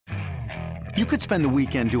You could spend the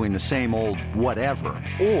weekend doing the same old whatever,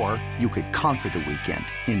 or you could conquer the weekend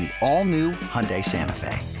in the all-new Hyundai Santa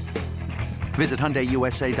Fe. Visit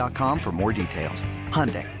HyundaiUSA.com for more details.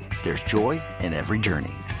 Hyundai, there's joy in every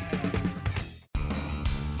journey.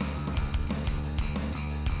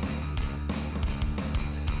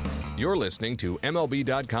 You're listening to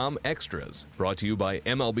MLB.com Extras, brought to you by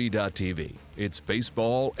MLB.tv. It's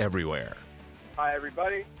baseball everywhere. Hi,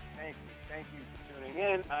 everybody. Thank you for tuning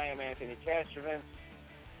in. I am Anthony Castrovins.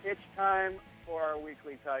 It's time for our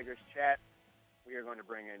weekly Tigers chat. We are going to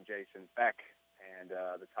bring in Jason Beck, and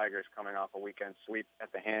the Tigers coming off a weekend sweep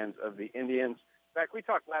at the hands of the Indians. Beck, we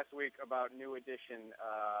talked last week about New Edition,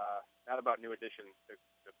 not about New Edition,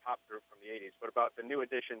 the pop group from the 80s, but about the New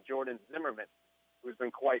Edition Jordan Zimmerman, who's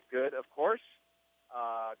been quite good, of course,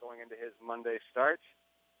 going into his Monday start.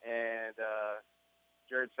 And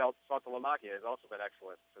Jared Saltalamacchia has also been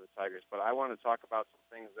excellent for the Tigers. But I want to talk about some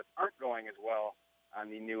things that aren't going as well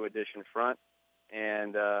on the New Edition front.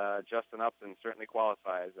 And Justin Upton certainly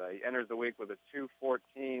qualifies. He enters the week with a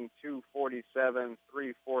 214, 247,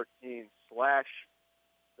 314 slash.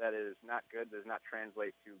 That is not good. Does not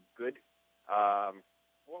translate to good.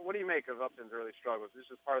 What do you make of Upton's early struggles? Is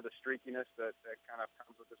this just part of the streakiness that kind of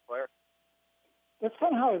comes with this player? That's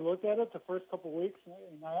kind of how I looked at it the first couple of weeks,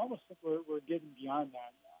 and I almost think we're getting beyond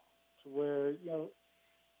that now, to where,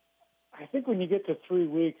 I think when you get to 3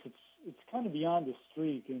 weeks, it's kind of beyond a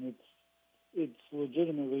streak, and it's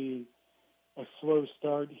legitimately a slow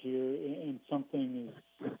start here, and something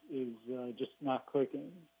is just not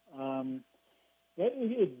clicking.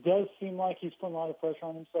 It does seem like he's putting a lot of pressure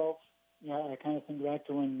on himself. I kind of think back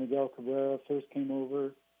to when Miguel Cabrera first came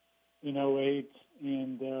over in 2008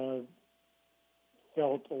 and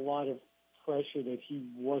felt a lot of pressure that he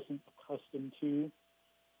wasn't accustomed to.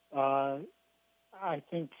 I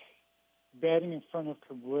think batting in front of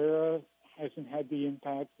Cabrera hasn't had the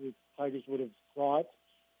impact that Tigers would have thought,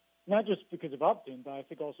 not just because of Upton, but I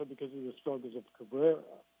think also because of the struggles of Cabrera.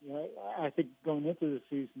 I think going into the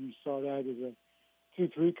season, you saw that as a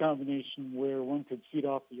 2-3 combination where one could feed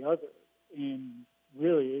off the other. And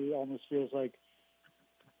really, it almost feels like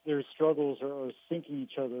their struggles are sinking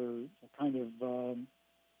each other kind of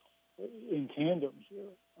in tandem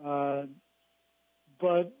here.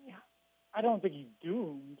 But I don't think he's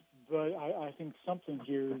doomed, but I think something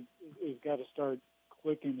here has got to start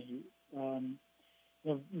clicking here.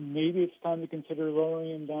 Maybe it's time to consider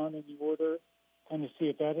lowering him down in the order, kind of see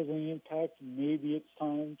if that has any impact. Maybe it's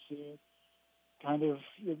time to kind of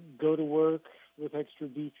go to work with extra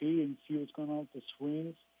BP and see what's going on with the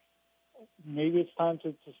swings. Maybe it's time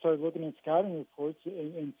to start looking at scouting reports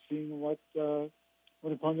and seeing what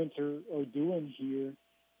opponents are doing here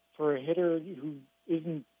for a hitter who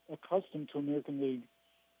isn't accustomed to American League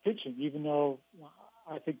pitching, even though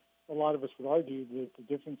I think a lot of us would argue that the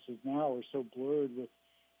differences now are so blurred with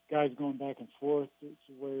guys going back and forth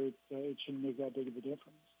to where it shouldn't make that big of a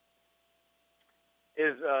difference.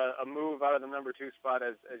 Is a move out of the number 2 spot,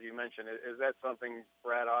 as you mentioned, is that something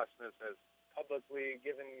Brad Ausmus has publicly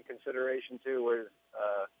given consideration to?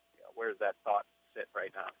 Where's that thought sit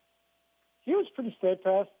right now? He was pretty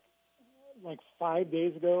steadfast like 5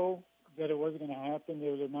 days ago that it wasn't going to happen.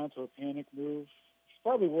 There was an amount of a panic move. It's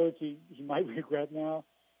probably words he might regret now,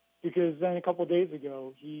 because then a couple of days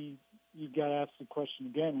ago he got asked the question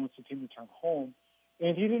again once the team returned home,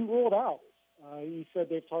 and he didn't rule it out. He said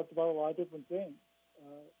they've talked about a lot of different things.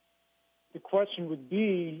 The question would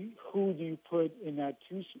be, who do you put in that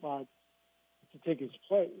 2 spot to take his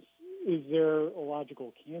place? Is there a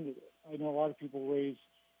logical candidate? I know a lot of people raise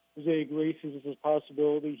Jose Iglesias as a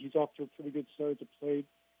possibility. He's off to a pretty good start at the plate.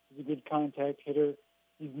 He's a good contact hitter.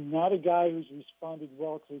 He's not a guy who's responded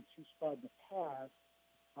well to the 2 spot in the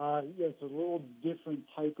past. It's a little different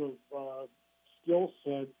type of skill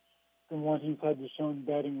set than what he's had to show in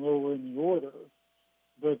batting lower in the order.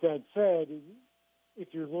 But that said, if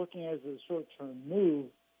you're looking as a short-term move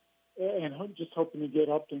and just hoping to get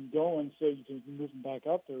up and going so you can move him back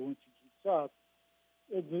up there once he keeps up,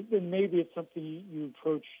 then maybe it's something you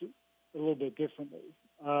approach a little bit differently.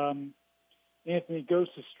 Anthony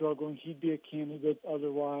Ghost is struggling. He'd be a candidate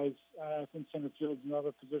otherwise. I think center field is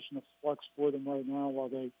another position of flux for them right now while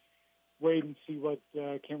they wait and see what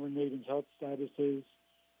Cameron Maybin's health status is.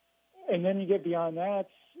 And then you get beyond that,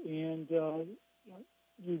 and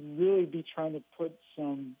you'd really be trying to put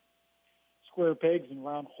some square pegs in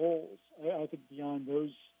round holes. I think beyond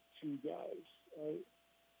those 2 guys.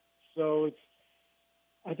 So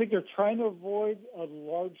I think they're trying to avoid a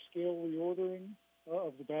large-scale reordering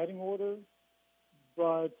of the batting order,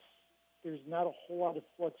 but there's not a whole lot of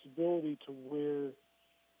flexibility to where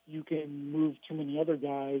you can move too many other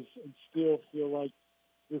guys and still feel like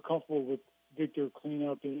you're comfortable with Victor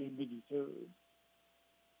cleanup in mid-third.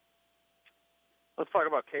 Let's talk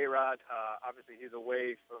about K-Rod. Obviously, he's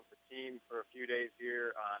away from the team for a few days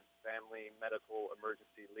here on family medical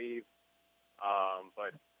emergency leave.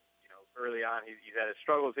 But, early on, he's had his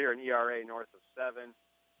struggles here in ERA north of 7.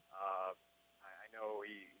 I know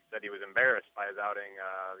he said he was embarrassed by his outing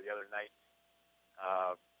the other night.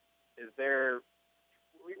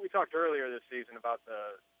 We talked earlier this season about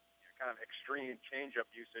the kind of extreme changeup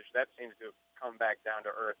usage. That seems to have come back down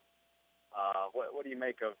to earth. What do you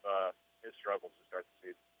make of his struggles to start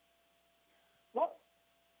the season? Well,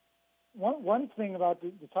 one thing about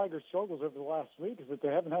the Tigers' struggles over the last week is that they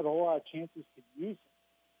haven't had a whole lot of chances to use him.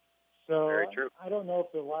 So very true. I don't know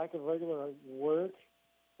if the lack of regular work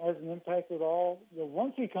has an impact at all.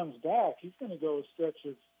 Once he comes back, he's going to go a stretch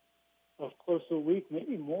of close to a week,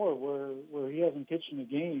 maybe more, where he hasn't pitched in a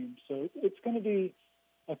game. So it's going to be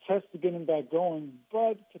a test to get him back going,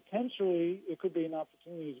 but potentially it could be an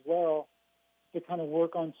opportunity as well to kind of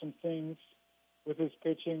work on some things with his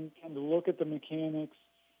pitching, kind of look at the mechanics,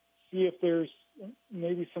 see if there's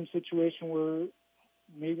maybe some situation where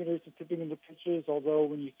maybe there's a tipping in the pitches, although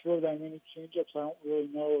when you throw that many changeups, I don't really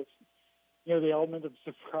know if, the element of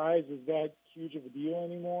surprise is that huge of a deal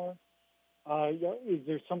anymore. Is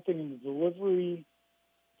there something in the delivery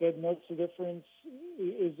that makes a difference?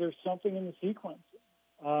 Is there something in the sequence?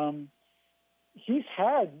 He's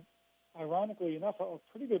had, ironically enough, a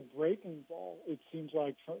pretty good breaking ball, it seems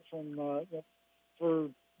like, for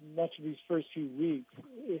much of these first few weeks.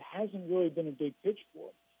 It hasn't really been a big pitch for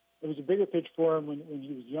him. It was a bigger pitch for him when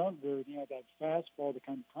he was younger, and he had that fastball to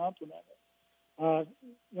kind of complement it.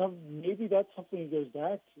 Maybe that's something he goes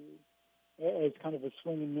back to as kind of a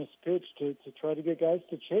swing and miss pitch to try to get guys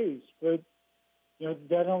to chase. But,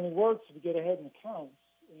 that only works if you get ahead in the counts.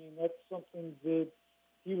 And that's something that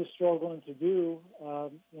he was struggling to do,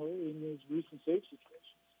 in his recent save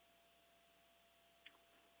situations.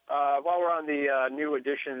 While we're on the new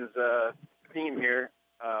additions theme here,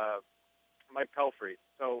 Mike Pelfrey.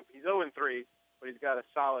 So he's 0-3, but he's got a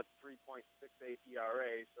solid 3.68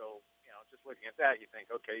 ERA. So, just looking at that, you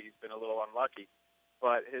think, okay, he's been a little unlucky.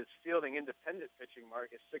 But his fielding independent pitching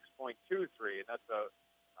mark is 6.23, and that's a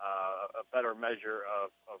better measure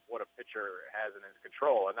of what a pitcher has in his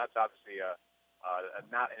control. And that's obviously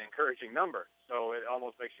not an encouraging number. So it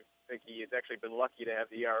almost makes you think he has actually been lucky to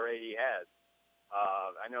have the ERA he has.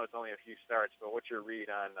 I know it's only a few starts, but what's your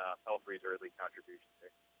read on Pelfrey's early contributions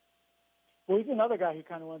here? Well, he's another guy who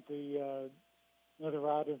kind of went the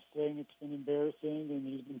route of saying it's been embarrassing and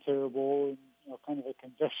he's been terrible, and kind of a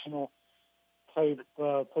conventional type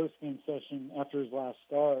post-game session after his last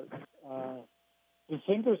start. The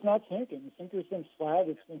sinker's not sinking. The sinker's been flat.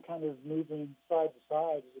 It's been kind of moving side to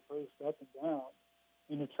side as opposed to up and down.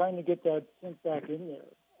 And they're trying to get that sink back in there.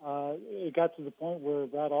 It got to the point where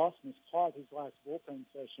Brad Ausmus caught his last bullpen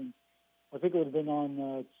session. I think it would have been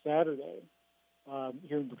on Saturday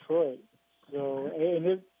here in Detroit. So, and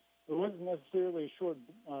it wasn't necessarily a short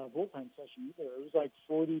bullpen session either. It was like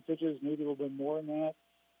 40 pitches, maybe a little bit more than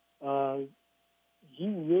that. He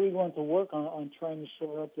really wanted to work on trying to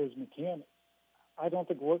shore up those mechanics. I don't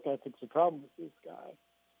think work ethic's a problem with this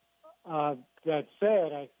guy. That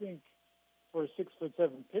said, I think for a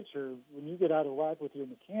 6'7" pitcher, when you get out of whack with your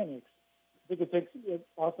mechanics, I think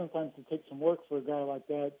oftentimes it takes some work for a guy like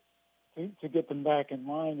that to get them back in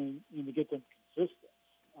line and to get them consistent.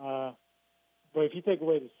 But if you take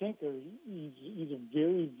away the sinker, he's a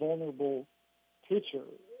very vulnerable pitcher.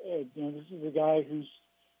 This is a guy who's,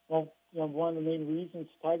 one of the main reasons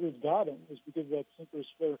Tigers got him was because of that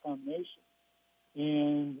sinker-splitter combination.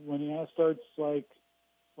 And when he has starts like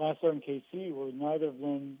last start in KC, where neither of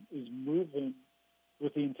them is moving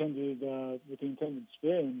with the intended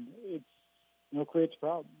spin, it creates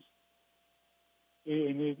problems.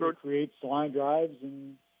 And it creates line drives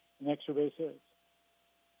and extra base hits.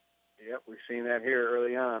 Yep, we've seen that here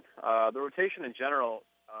early on. The rotation in general,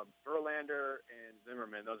 Verlander and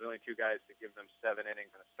Zimmerman, those are the only two guys to give them 7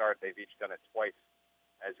 innings in a start. They've each done it twice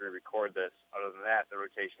as we record this. Other than that, the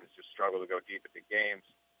rotations just struggle to go deep into games.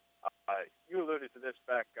 You alluded to this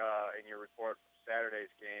back in your report from Saturday's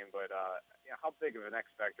game, but how big of an X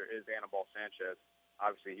factor is Anibal Sanchez?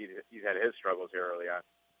 Obviously, he's had his struggles here early on.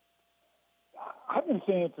 I've been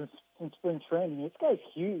saying it since spring training. This guy's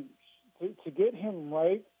huge. To get him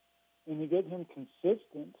right and to get him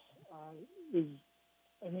consistent is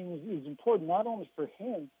important not only for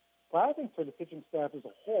him, but I think for the pitching staff as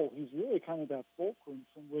a whole. He's really kind of that fulcrum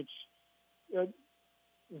from which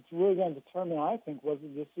it's really going to determine, I think, whether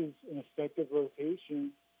this is an effective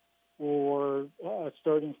rotation or a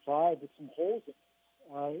starting five with some holes in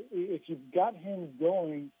it. If you've got him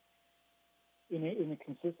going in a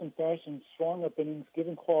consistent fashion, strong up innings,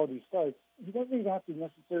 giving quality starts, he doesn't even have to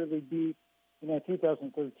necessarily be in that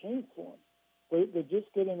 2013 form. But just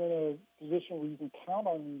get him in a position where you can count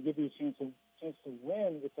on him and give you a chance to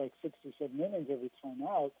win with like 6 or 7 innings every time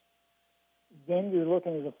out. Then you're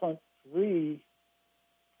looking at a front three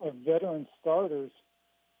of veteran starters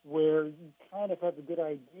where you kind of have a good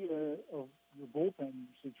idea of your bullpen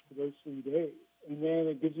usage for those 3 days. And then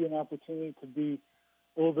it gives you an opportunity to be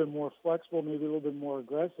a little bit more flexible, maybe a little bit more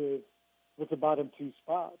aggressive with the bottom two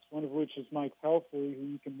spots, one of which is Mike Pelfrey, who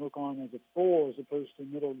you can look on as a 4 as opposed to a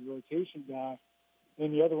middle of the rotation guy,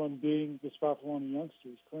 and the other one being the spot for one of the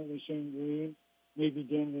youngsters. Currently Shane Green, maybe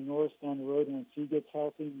Daniel Norris down the road once he gets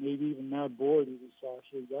healthy, maybe even Matt Boyd, who we saw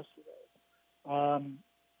here yesterday.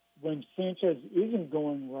 When Sanchez isn't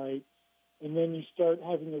going right, and then you start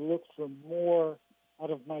having to look for more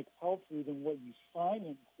out of Mike Pelfrey than what you sign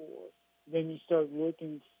him for, then you start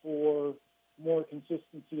looking for more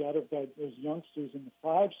consistency out of those youngsters in the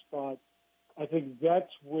 5 spot. I think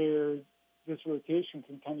that's where this rotation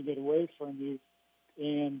can kind of get away from you,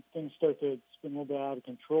 and things start to spin a little bit out of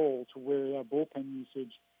control to where that bullpen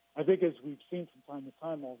usage, I think as we've seen from time to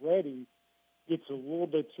time already, gets a little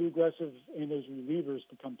bit too aggressive and those relievers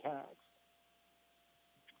become taxed.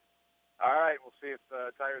 All right, we'll see if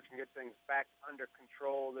Tigers can get things back under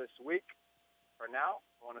control this week. For now,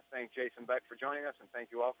 I want to thank Jason Beck for joining us, and thank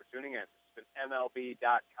you all for tuning in. This has been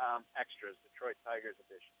MLB.com Extras, Detroit Tigers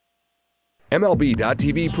edition.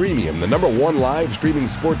 MLB.tv Premium, the #1 live streaming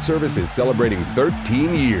sports service, is celebrating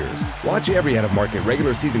 13 years. Watch every out-of-market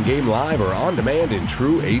regular season game live or on demand in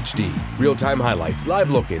true HD. Real-time highlights,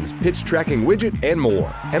 live look-ins, pitch tracking widget, and more.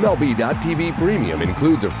 MLB.tv Premium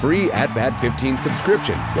includes a free At-Bat 15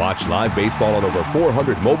 subscription. Watch live baseball on over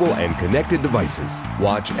 400 mobile and connected devices.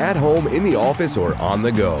 Watch at home, in the office, or on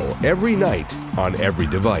the go every night on every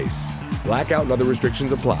device. Blackout and other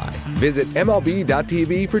restrictions apply. Visit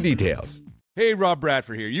MLB.tv for details. Hey, Rob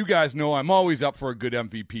Bradford here. You guys know I'm always up for a good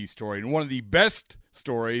MVP story, and one of the best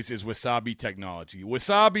stories is Wasabi Technology.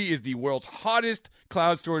 Wasabi is the world's hottest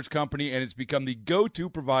cloud storage company, and it's become the go-to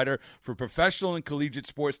provider for professional and collegiate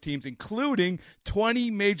sports teams, including 20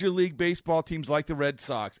 Major League Baseball teams like the Red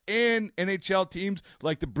Sox and NHL teams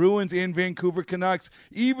like the Bruins and Vancouver Canucks.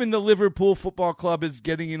 Even the Liverpool Football Club is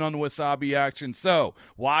getting in on the Wasabi action. So,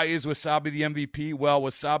 why is Wasabi the MVP? Well,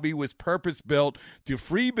 Wasabi was purpose-built to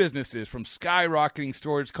free businesses from skyrocketing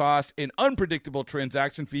storage costs and unpredictable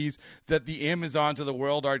transaction fees that the Amazons of the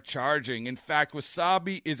world are charging. In fact,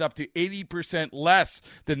 Wasabi is up to 80% less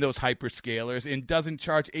than those hyperscalers and doesn't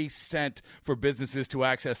charge a cent for businesses to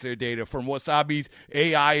access their data. From Wasabi's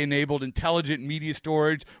AI-enabled intelligent media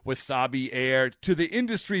storage, Wasabi Air, to the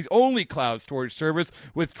industry's only cloud storage service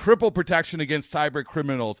with triple protection against cyber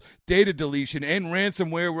criminals, data deletion, and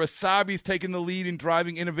ransomware, Wasabi's taken the lead in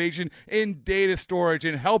driving innovation in data storage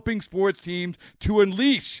and helping sports teams to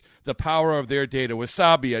unleash the power of their data.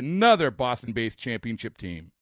 Wasabi, another Boston-based championship team.